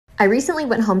I recently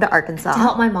went home to Arkansas to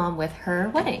help my mom with her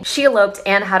wedding. She eloped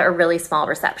and had a really small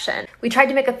reception. We tried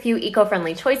to make a few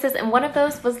eco-friendly choices, and one of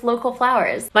those was local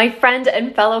flowers. My friend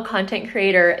and fellow content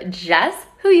creator, Jess,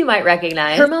 who you might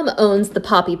recognize, her mom owns the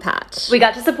Poppy Patch. We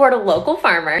got to support a local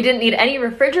farmer. We didn't need any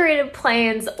refrigerated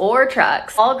planes or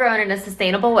trucks, all grown in a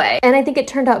sustainable way. And I think it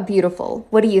turned out beautiful.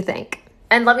 What do you think?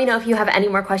 And let me know if you have any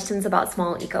more questions about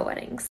small eco weddings.